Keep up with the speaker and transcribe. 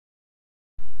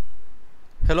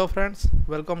Hello friends,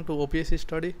 welcome to OPSC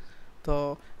study. तो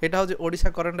यहाँ हूँ Odisha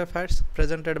current affairs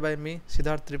presented by मी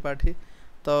सिद्धार्थ त्रिपाठी।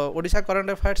 तो ओडिशा करंट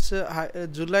अफेयर्स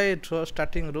जुलाई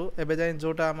स्टार्टिंग रु एबे जाए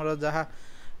जोटा आमर जहाँ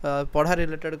पढ़ा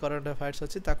रिलेटेड करंट अफेयर्स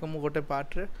अच्छी ताको मु गोटे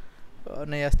पार्ट रे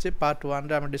नहीं आसी पार्ट 1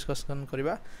 रे आम डिस्कसन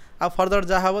करवा आ फर्दर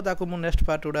जहाँ हम ताको मु नेक्स्ट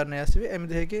पार्ट गुड़ा नहीं आसबि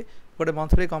एमती है कि गोटे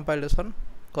मंथली कंपाइलेशन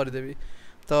करदेवी।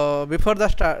 तो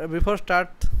before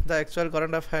start the actual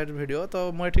current affair video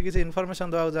तो मुझे किसी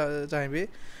इनफॉरमेशन देवा चाहिए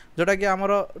जोटा कि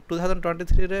आमर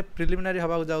 2023 रे प्रिलिमिनारी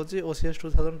हवा जाऊँगी ओसीएस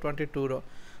 2022 रो।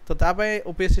 तो तापाई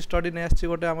ओपीएससी स्टडी नहीं आसी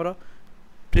गोटे आमर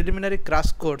प्रिलिमिनारी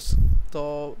क्रैश कोर्स। तो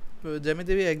जमी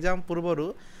भी एग्जाम पूर्वर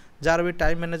जार भी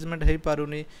टाइम मैनेजमेंट हो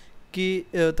पारुनी कि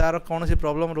तार कौन सी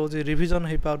प्रॉब्लम रोज रिविजन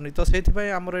हो पारुनी तो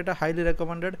से आमर यहाँ highly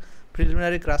recommended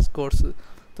preliminary crash course.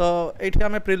 तो ये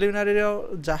आम प्रिलिमिनारी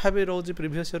जहाँ भी रोज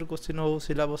प्रीवियस ईयर क्वेश्चन हो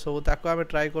सिलेबस हो ताको आम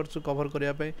ट्राए कर कवर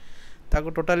करने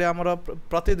टोटाली आमर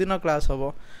प्रतिदिन क्लास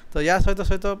हम। तो या सहित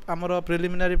सहित आमर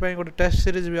प्रिलिमिनारी गोटे टेस्ट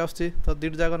सीरीज भी आसुच्छी तो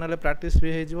दुईट जाक ना प्रैक्टिस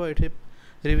भी हो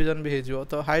रिविजन भी हो।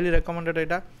 तो हाईली रेकमेंडेड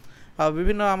यहाँ आ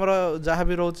विभिन्न आमर जहाँ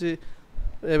भी रोचे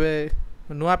एवं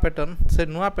नुआ पैटर्न से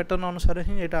नुआ पैटर्न अनुसार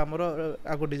ही यहाँ आमर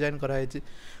आगो डिजाइन कराई।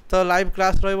 तो लाइव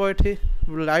क्लास रही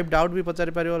लाइव डाउट भी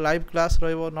पचारि पार live class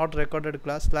not recorded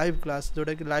class live class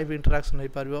जोटा कि लाइव इंटरेक्शन हो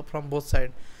पार from both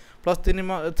side plus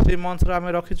 3 months आम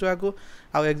रखीचु आगु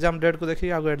आउ एग्जाम डेट को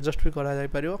देखिए आगु एडजस्ट भी करा जाई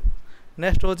पारियो।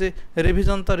 नेक्स्ट हूँ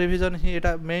रिविजन तो रिविजन ही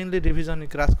यहाँ मेनली रिविजन ही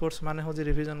क्रैश कोर्स माने हूँ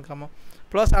रिविजन काम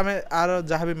प्लस आम आर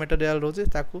जहाँ भी मटेरियल रोचे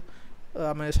ताकू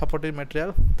आम सपोर्टिव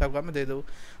मटेरियल ताकू आम देदेवु।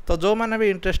 तो जो मैंने भी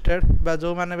इंटरेस्टेड बा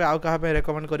जो मैंने भी आउ कहा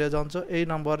रेकमेंड करिया चाहछ यही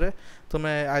नंबर रे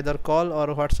तुम्हें आइदर कॉल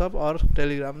और व्हाट्सएप और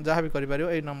टेलीग्राम जहाँ भी करिपारियो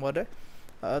यही नंबर रे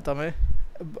तुम्हें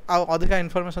आउ अधिका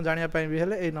इनफॉरमेशन जानिया भी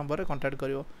हेले यही नंबर रे कांटेक्ट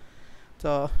करियो।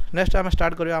 तो नेक्स्ट आम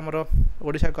स्टार्ट करियो आमर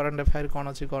ओडिशा करंट अफेयर कौन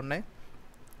अच्छी कौन नहीं।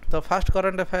 तो फर्स्ट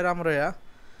करंट अफेयर आमर या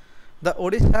the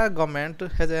Odisha government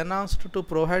has announced to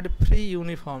provide free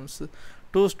uniforms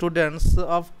to students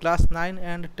of class 9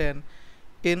 and 10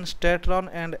 in state run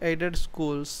and aided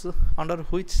schools under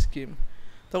which scheme।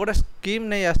 तो गोटे स्कीम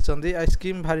नहीं आसछंदी आ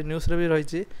स्कीम भारी न्यूज़ रे भी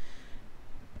रही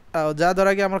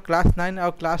जहाँद्वारा कि आम क्लास 9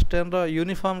 और क्लास 10 रो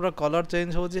यूनिफॉर्म रो कलर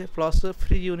चेंज हो प्लस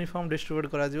फ्री यूनिफॉर्म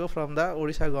डिस्ट्रीब्यूट करा from the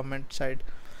Odisha government side.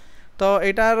 तो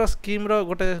यहाँ स्कीम रो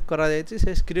गोटे करा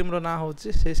से स्कीम रो ना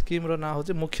होची से स्कीम रो ना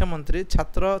होची मुख्यमंत्री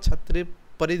छात्र छात्री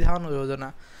परिधान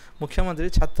योजना मुख्यमंत्री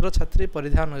छात्र छात्री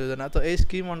परिधान योजना। तो यही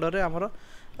स्कीम अंडर रे आमर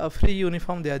फ्री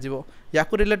यूनिफॉर्म दिज्व या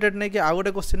रिलेटेड नहीं कि आउ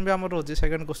गोटे क्वेश्चन भी आम रोचे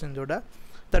सेकंड क्वेश्चन जोटा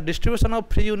the distribution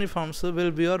of free uniforms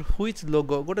will beer which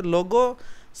लोगो गोटे लोगो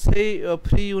से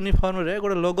फ्री यूनिफॉर्म रे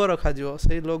गोटे लोगो रखा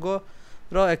से लोगो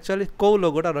रो एक्चुअली कौ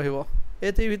लोगोटा रहिबो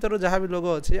एति भीतर जहाँ भी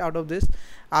लोगो अच्छी आउट ऑफ दिस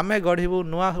आमे गढ़ू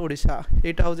नुआ ओडिशा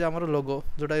यहाँ हूँ आमर लोगो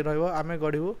जोटा रहिबो आमे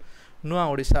गढ़ू नुआ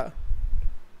ओडिशा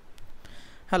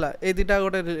है। ये दुटा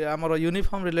गोटे आमर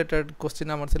यूनिफॉर्म रिलेटेड क्वेश्चन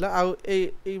आमर थिला आउ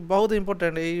ए बहुत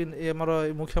इंपोर्टेंट आमर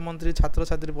मुख्यमंत्री छात्र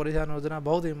छात्री परिधान योजना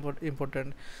बहुत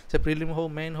इंपोर्टेंट से प्रिलिम हो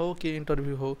मेन हो कि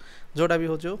इंटरव्यू हो जोटा भी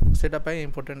होटा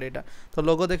इंपोर्टेंट यहाँ। तो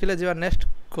लोगो देखिले जीवा नेक्स्ट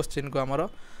क्वेश्चन को आमर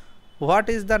what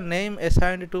is the name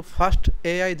assigned to first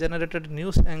AI generated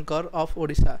news anchor of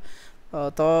Odisha.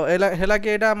 तो है कि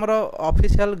यहाँ आमर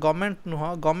ऑफिशियल गवर्नमेंट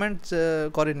नुह गवर्नमेंट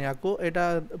करनी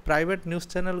यहाँ प्राइवेट न्यूज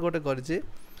चैनल गोटे करी।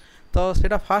 तो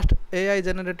सेटा fast AI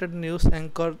generated news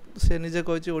anchor से निजे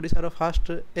कही ओडिशार fast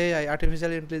AI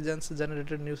artificial intelligence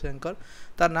generated news anchor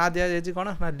तार ना दि जाए कौन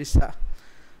ना लिसा।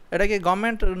 यहाँ कि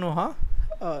गवर्नमेंट नुह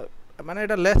माने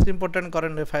यहाँ लेस इंपोर्टेंट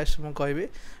करेंट अफेयर्स मु कहबी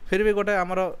फिर भी गोटे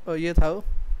आमर ये था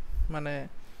माने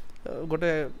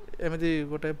गोटे एमती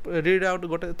गोटे रीड आउट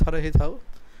गोटे थर ही था।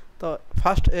 तो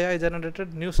fast AI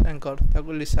generated news anchor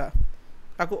ताकू लिसा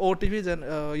आपको ओटीवी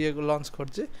ये लॉन्च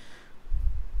कर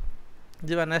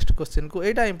जीवा नेक्स्ट क्वेश्चन को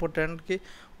यहाँ इंपोर्टेंट कि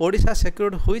Odisha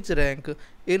secured which rank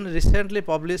in recently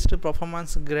published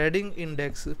performance grading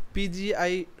index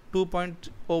PGI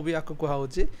 2.0 भी आपको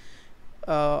कहुच्छी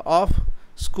of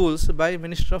schools bye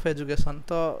minister of education.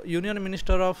 तो union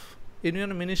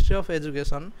ministry of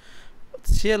education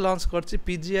C launch कर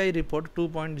पीजीआई रिपोर्ट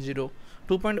 2.0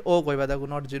 कहवा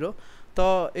नॉट 0। तो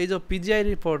ये जो पीजीआई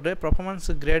रिपोर्ट रे परफॉर्मेंस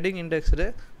ग्रेडिंग इंडेक्स रे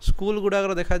स्कूल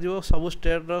गुड़ाक देखा सब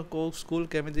स्टेट रो को स्कूल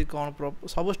केमिति कौन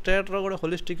सब स्टेट रो गोटे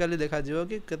होलिस्टिकली देखा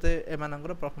कि केते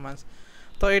एमानकर परफॉर्मेंस।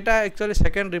 तो यहाँ actually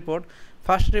second report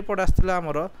first report आसला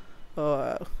आमर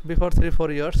बिफोर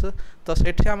 3-4 इयर्स। तो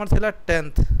सेठी आमर थिला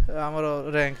 10th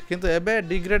आमर रैंक किंतु एबे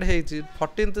डिग्रेड हेची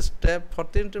 14th स्टेप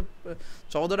 14th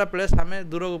 14टा प्लेस आम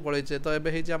दूर को पलैचे। तो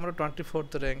एबे हेची आमर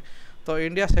 24th रैंक। तो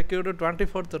India secured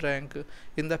 24th rank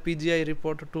in the PGI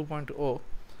report 2.0।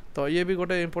 तो ये भी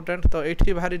गोटे इम्पोर्टेंट। तो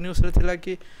ये भारी न्यूज़ रे थिला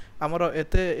कि आमर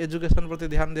एते एजुकेशन प्रति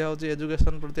ध्यान दिया होची,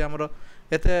 एजुकेशन प्रति आमर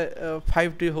एते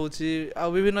 5T होची आ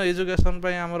विभिन्न एजुकेशन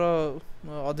पई आमर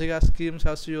अधिका स्कीम्स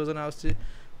आसी योजना आसी।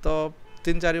 तो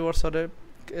 3-4 वर्ष रे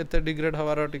एते डिग्रेड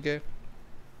हवार टिके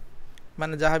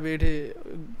माने जहाँ भी ये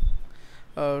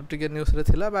टिके न्यूज़ रे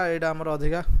थिला बा एटा हमर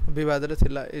अधिका विवाद रे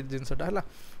थिला ए जिनसटा हला।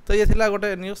 तो ये थिला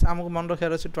गोटे न्यूज़ आमको मन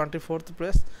रखियार अछि 24th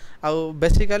प्लेस आ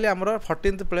बेसिकली हमर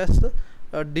 14th प्लेस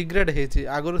डिग्रेड हेची।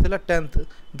 आगुरु थिला 10th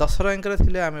 10 रैंक रे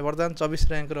थिले आमे वर्तमान 24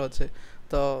 रैंक रे अछि।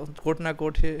 तो कोट ना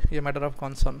कोट ये matter of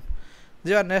concern.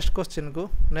 J next question को,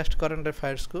 नेक्स्ट करंट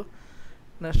अफेयर्स को,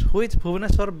 next which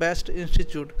Bhubaneswar based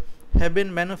institute have been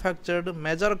manufactured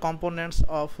major components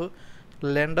of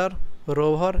lander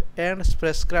rover and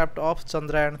spacecraft of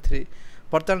Chandrayaan 3।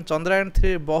 बर्तमान चंद्रयान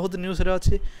 3 बहुत न्यूज़ रे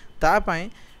अछि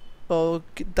तापाई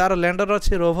तार लैंडर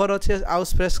अच्छी रोवर अच्छी आउ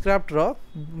spacecraft row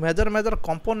major major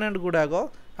component गुड़ाक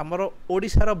आमर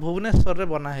ओडिशार भुवनेश्वर रे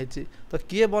बनाई। तो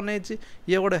किए बनई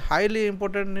ये गोटे हाईली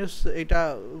इंपोर्टेंट न्यूज़।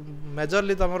 यहाँ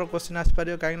मेजरली तुम क्वेश्चन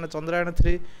आसपार कहीं चंद्रयान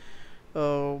 3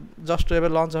 जस्ट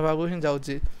एवं लॉन्च होगा ही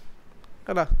जाऊँगी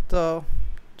है। तो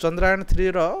चंद्रयान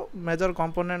 3 रो मेजर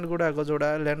कंपोनेंट गुड़ाक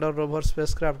जोड़ा लैंडर रोवर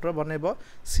स्पेसक्राफ्ट रो बनइब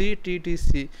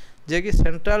CTTC जे कि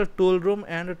central tool room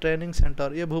and training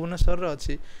centre. ये भुवनेश्वर रे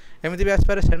अच्छी। एमती भी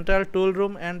आसपारे central tool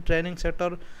room and training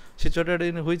centre situated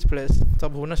in which place. तो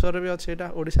भुवनेश्वर भी अच्छी,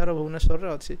 यहाँ ओडिशार भुवनेश्वर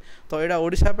रे अच्छी। तो यहाँ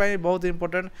ओडिशा पाई बहुत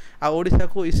इंपोर्टेंट। आ ओडिशा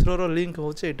को इसरो रो लिंक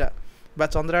होची एटा बा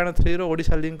चंद्रयान 3 रो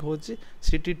ओडिशा लिंक होची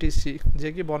CTTC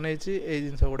जे कि बनईची ए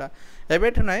जिनस गुड़ा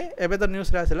एबेठ नाई। एबे तो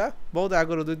न्यूज़ रे आसिला बहुत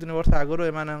आगरो 2-3 वर्ष आगरो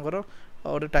एमानकर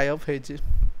गोटे टाई अप होईची है।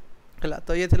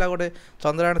 तो ये थिला गोटे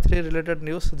चंद्रयान 3 रिलेटेड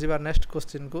न्यूज़। जी नेक्स्ट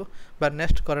क्वेश्चन को बा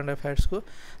नेक्स्ट करंट अफेयर्स को।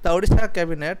 The Odisha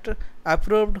cabinet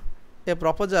approved A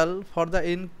proposal for the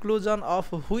inclusion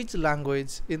of which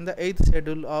language in the 8th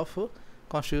schedule of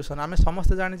constitution. आमे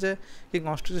समस्त जानिचे कि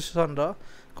कॉन्स्टिट्यूशन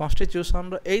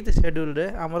रो 8th शेड्यूल रे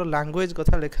आमर लैंग्वेज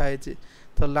कथा लिखा है।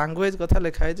 तो लैंग्वेज कथा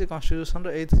लिखा है कॉन्स्टिट्यूशन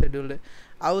रो 8th शेड्यूल रे।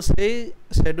 आउ सेही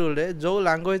शेड्यूल रे जो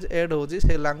लैंग्वेज ऐड होची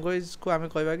से लैंग्वेज को आमे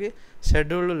कहबा कि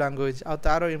शेड्यूल्ड लैंग्वेज आ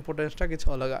तार इंपोर्टेंसटा किछ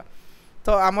अलगा।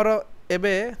 तो आमर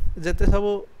एबे जेते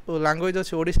सब लैंग्वेज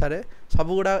अछि ओडिसा रे सब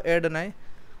गुडा ऐड नाइ।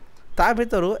 ता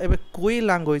भितरु एबे कुई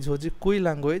लैंग्वेज होची, कुई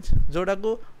लैंग्वेज जोड़ा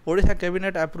को ओडिशा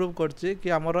कैबिनेट अप्रूव करछि कि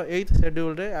आमर 8th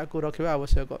शेड्यूल रे आकु रखिबा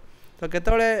आवश्यक। तो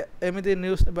केतबेले एमिति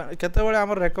न्यूज़ केतबेले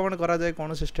आमर रेकमेंड करा जाय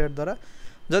कोन स्टेट द्वारा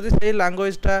जदि सेही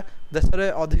लैंग्वेजटा देश रे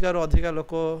अधिकार अधिका लोक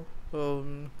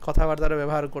कथबार्तार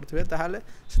व्यवहार करथिबे ताहाले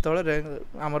सेतबेले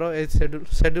आमर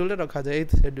 8th शेड्यूल रे रखा जाय।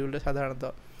 8th शेड्यूल रे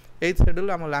साधारणतः 8th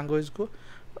शेड्यूल आम लैंग्वेज को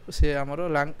से आमर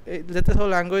जेते सब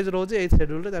लैंग्वेज रोचे 8th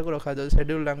शेड्यूल रे ताको रखा जाय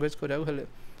शेड्यूल लैंग्वेज करिया हेले।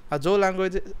 आ जो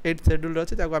लैंग्वेज 8th शेड्यूल रे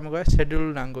अछि ताको आम कह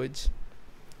शेड्यूल लैंग्वेज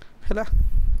हैला।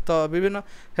 तो विभिन्न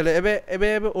हेले एबे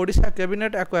एबे एबे ओडिशा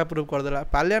कैबिनेट आको अप्रूव कर देला।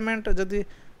 पार्लियामेंट जदि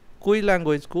कोई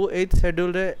लैंग्वेज को 8th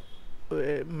शेड्यूल रे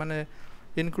माने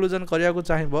इनक्लूजन करिया को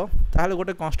चाहिबो ताहाले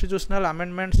गोटे कॉन्स्टिट्यूशनल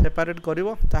अमेंडमेंट सेपरेट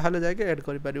करिवो ताहाले जाके ऐड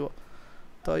करि परिवो।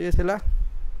 तो ये थिला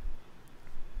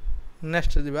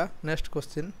नेक्स्ट दिबा next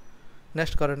question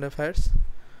next current affairs.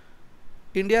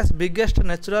 India's biggest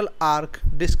natural arc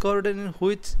discovered in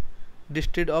which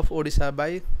district of Odisha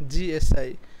by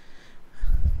GSI।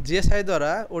 GSI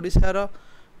द्वारा ओडिशा रो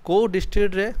को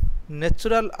डिस्ट्रिक्ट रे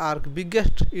नेचुरल आर्क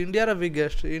बिगेस्ट इंडिया रो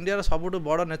बिगेस्ट इंडिया रो सबुठ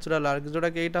बड़ नेचुरल आर्क जोड़ा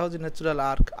कि एटा होची नेचुरल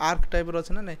आर्क आर्क टाइप रो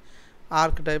अछि ना नहीं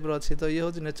आर्क टाइप रो अछि। तो ये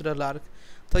होची नेचुरल आर्क।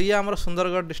 तो ये हमर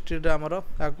सुंदरगढ़ डिस्ट्रिक्ट रे हमर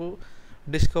आकु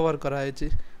डिस्कवर करा हैछि।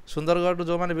 सुंदरगढ़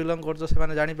जो माने बिलोंग करछो से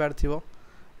माने जानि पारथिबो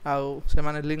आउ से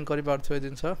माने लिंक करि पारथिबो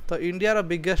जिंस। तो इंडिया रो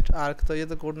बिगेस्ट आर्क तो ये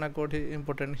तो कोड ना कोड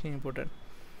इंपोर्टेंट ही इंपोर्टेंट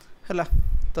हैला।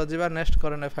 तो जीवा नेक्स्ट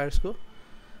करंट अफेयर्स को।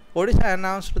 Odisha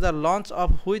announced the launch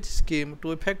of which scheme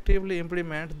to effectively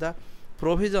implement the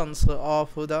provisions of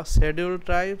the scheduled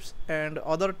tribes and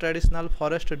other traditional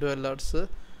forest dwellers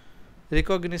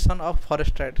recognition of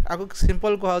forest right। आको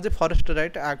simple कहा जे forest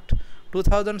right act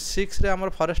 2006 रे हमर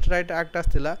forest right act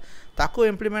आस्थिला ताको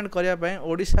implement करिया पय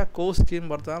ओडिशा को scheme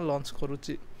वर्तमान launch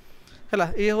करूची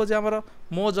हैला। ये हो जे हमर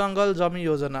मो जंगल जमी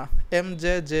योजना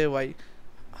MJJY।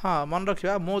 हाँ मन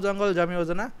रखिबा मो जंगल जमी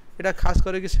योजना एटा खास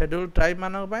करके शेड्यूल ट्राइब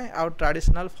मानक पय आ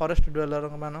ट्रेडिशनल फॉरेस्ट ड्वेलर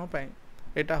मानक पय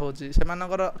एटा होची से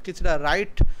मानकर किछटा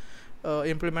राइट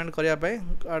इम्प्लीमेंट करिया पय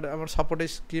हमर सपोर्ट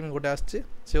स्कीम गोटे आछि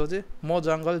से हो जे मो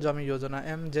जंगल जमी योजना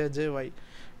MJJY।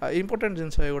 इंपोर्टेंट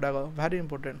जिंस एगुडा भारी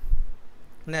important.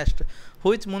 Next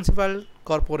which municipal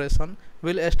corporation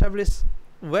will establish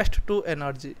waste to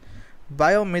energy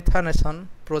biomethanation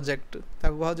project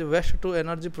ताको कह जे waste to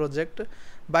energy project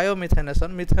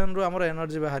biomethanation methane रो हमर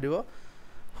energy बाहरिबो।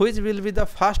 Which will be the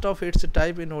first of its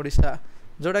type in Odisha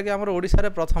जोटा कि आम ओडिशा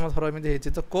रे प्रथम थर एमती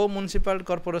होती तो को म्युनिसिपल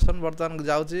कॉर्पोरेशन बर्तमान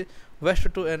जाऊँगी वेस्ट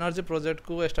टू एनर्जी प्रोजेक्ट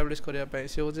को एस्टाब्लिश करने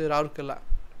सी हूँ राउरकेला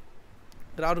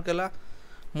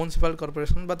म्युनिसिपल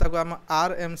कॉर्पोरेशन आम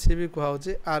आरएमसी भी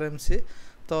कहुच्छे आरएमसी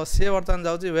तो सी बर्तमान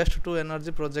जाऊँगी वेस्ट टू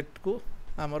एनर्जी प्रोजेक्ट को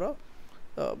आमर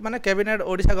माने कैबिनेट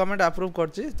ओडिशा गवर्नमेंट अप्रूव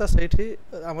करछि तो सेठी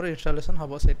आमर इंस्टॉलेशन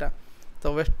हम सेटा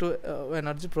तो वेस्ट टू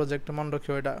एनर्जी प्रोजेक्ट मन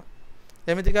रखियो एटा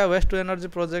एमितिका वेस्ट टू एनर्जी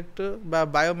प्रोजेक्ट बा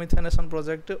बायोमिथेनेशन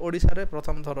प्रोजेक्ट ओडिशा रे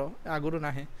प्रथम थर आगुरु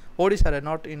नाही ओडिशा रे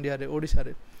नॉट इंडिया रे ओडिशा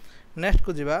रे नेक्स्ट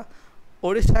को जिबा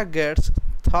Odisha gets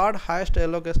third highest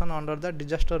allocation under the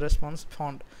disaster response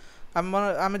fund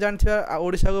आम जानथिबा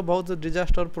ओडिशा को बहुत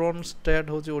डिजास्टर प्रोन स्टेट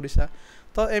होची ओडिशा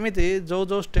तो एमिति जो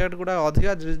जो स्टेट गुड़ा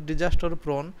अधिका डिजास्टर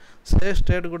प्रोन से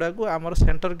स्टेट गुड़ा को आमर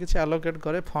सेंटर किसी आलोकेट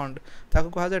करे फंड ताको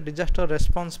कहा जाए डिजास्टर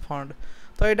रेस्पॉन्स फंड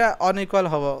तो यहाँ अनइक्वाल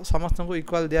हम समस्त को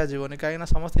इक्वाल दिया जीवनी कहीं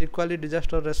समस्त इक्वाली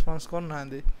डिजास्टर रेस्पॉन्स करना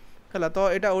है तो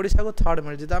यहाँ ओडिशा को थर्ड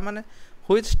मिली मैंने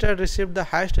which state receive the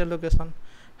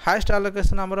highest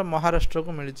allocation आमर महाराष्ट्र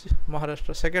को मिली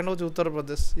महाराष्ट्र सेकेंड हूँ उत्तर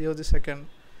प्रदेश ये हूँ सेकेंड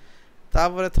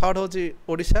तापर थर्ड हूँ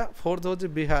ओडिशा फोर्थ हूँ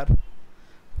बिहार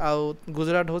आउ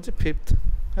गुजरात हूँ फिफ्थ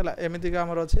है एमती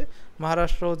आमर अच्छे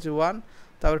महाराष्ट्र हूँ वन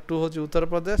तापर टू हूँ उत्तर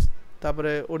प्रदेश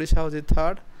तापर ओडिशा हूँ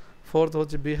थर्ड फोर्थ हूँ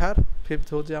बिहार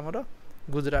फिफ्थ हूँ आमर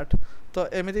गुजरात तो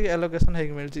एमती एलोकेशन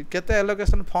हो मिली केते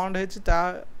एलोकेशन फंड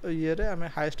होता ये आम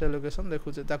हाईएस्ट एलोकेशन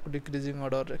देखुचे डिक्रीजिंग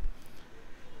ऑर्डर रे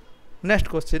next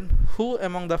question who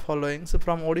among the followings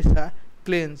from Odisha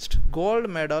clinched gold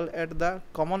medal at the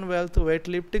Commonwealth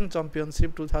weightlifting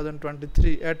championship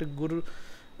 2023 at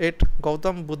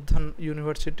Gautam Buddha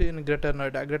university in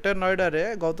greater Noida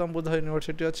रे गौतम बुद्ध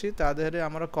यूनिवर्सिटी अच्छी तादेहरे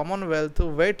आमर Commonwealth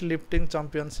weight lifting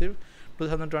championship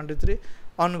 2023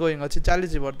 ongoing अच्छी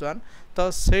चली बर्तमान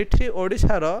तो सेठी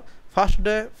ओडिशार first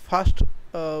day first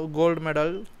gold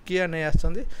medal किए नहीं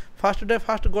आसछंती first day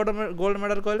first gold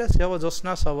medal कहले से हम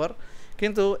ज्योत्स्ना सबर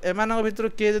किंतु एमान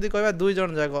भितर किए जदि कहबा दुई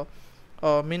जन जाक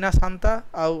मीना सांता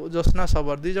आउ ज्योत्स्ना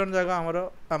सबर दुई जन जाक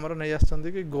आमर नहीं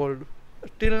आसछंती कि गोल्ड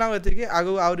टिल नाउ एति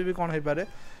आगु आउरी भी कौन हो पारे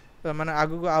माने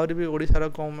आगु आउरी भी ओडिशार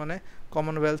कौन माने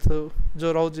कॉमनवेल्थ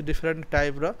जो रोज डिफरेंट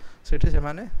टाइप रो सेठी से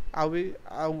माने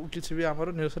आउ किसी भी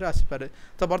आमर न्यूज रे आसी पारे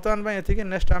तो वर्तमान में एति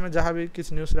नेक्स्ट आमे जहाँ भी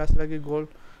किसी न्यूज रे आसला कि गोल्ड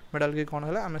मेडल की कौन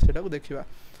है आम सेटा को देखा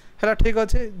है ठीक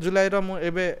अच्छे जुलाई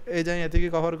मुझे ए जाए ये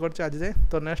कवर कर आज जाए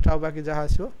तो नेक्स्ट आउ बाकी जहाँ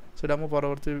आसो से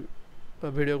परवर्ती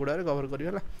वीडियो गुड़ा कवर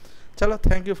करी चलो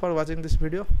thank you for watching this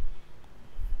video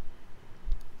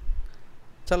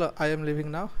चलो I am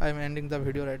living now I am ending the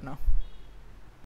video right now